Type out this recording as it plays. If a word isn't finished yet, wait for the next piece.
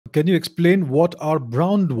can you explain what are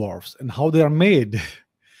brown dwarfs and how they are made?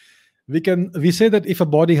 We say that if a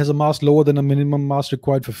body has a mass lower than a minimum mass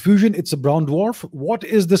required for fusion, it's a brown dwarf. What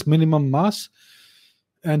is this minimum mass?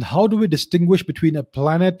 And how do we distinguish between a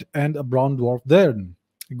planet and a brown dwarf then?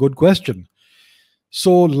 Good question.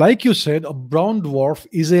 So, like you said, a brown dwarf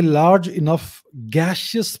is a large enough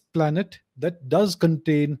gaseous planet that does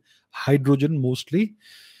contain hydrogen mostly,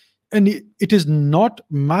 and it is not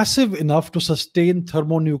massive enough to sustain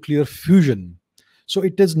thermonuclear fusion. So,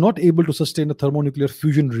 it is not able to sustain a thermonuclear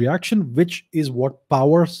fusion reaction, which is what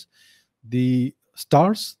powers the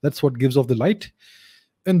stars. That's what gives off the light.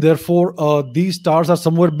 And therefore, these stars are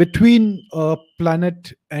somewhere between a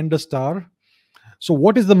planet and a star. So,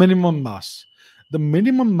 what is the minimum mass? The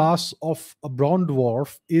minimum mass of a brown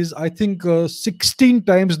dwarf is, I think, 16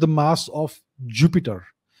 times the mass of Jupiter.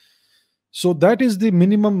 So that is the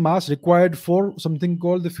minimum mass required for something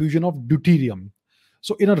called the fusion of deuterium.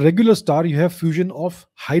 So in a regular star, you have fusion of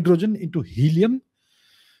hydrogen into helium.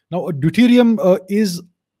 Now, a deuterium is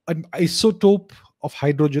an isotope of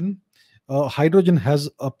hydrogen. Hydrogen has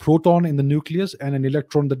a proton in the nucleus and an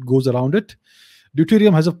electron that goes around it.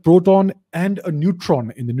 Deuterium has a proton and a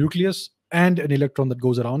neutron in the nucleus and an electron that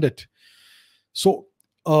goes around it. So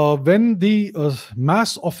when the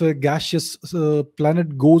mass of a gaseous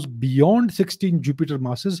planet goes beyond 16 Jupiter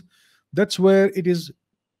masses, that's where it is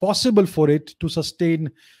possible for it to sustain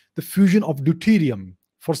the fusion of deuterium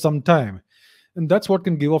for some time. And that's what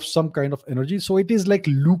can give off some kind of energy. So it is like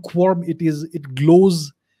lukewarm. It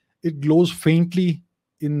glows faintly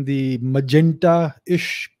in the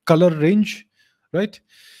magenta-ish color range, right?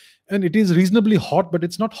 And it is reasonably hot, but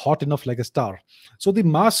it's not hot enough like a star. So the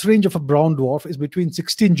mass range of a brown dwarf is between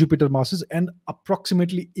 16 Jupiter masses and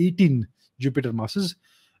approximately 18 Jupiter masses,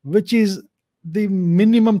 which is the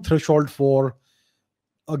minimum threshold for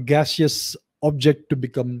a gaseous object to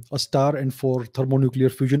become a star and for thermonuclear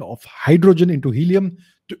fusion of hydrogen into helium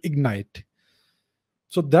to ignite.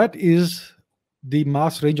 So that is the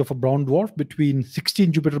mass range of a brown dwarf between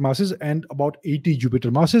 16 Jupiter masses and about 80 Jupiter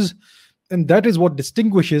masses. And that is what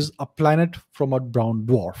distinguishes a planet from a brown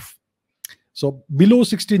dwarf. So below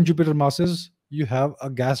 16 Jupiter masses, you have a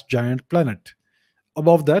gas giant planet.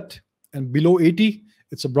 Above that and below 80,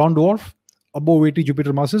 it's a brown dwarf. Above 80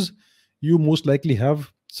 Jupiter masses, you most likely have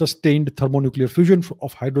sustained thermonuclear fusion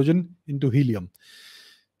of hydrogen into helium.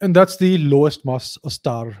 And that's the lowest mass a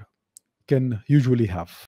star can usually have.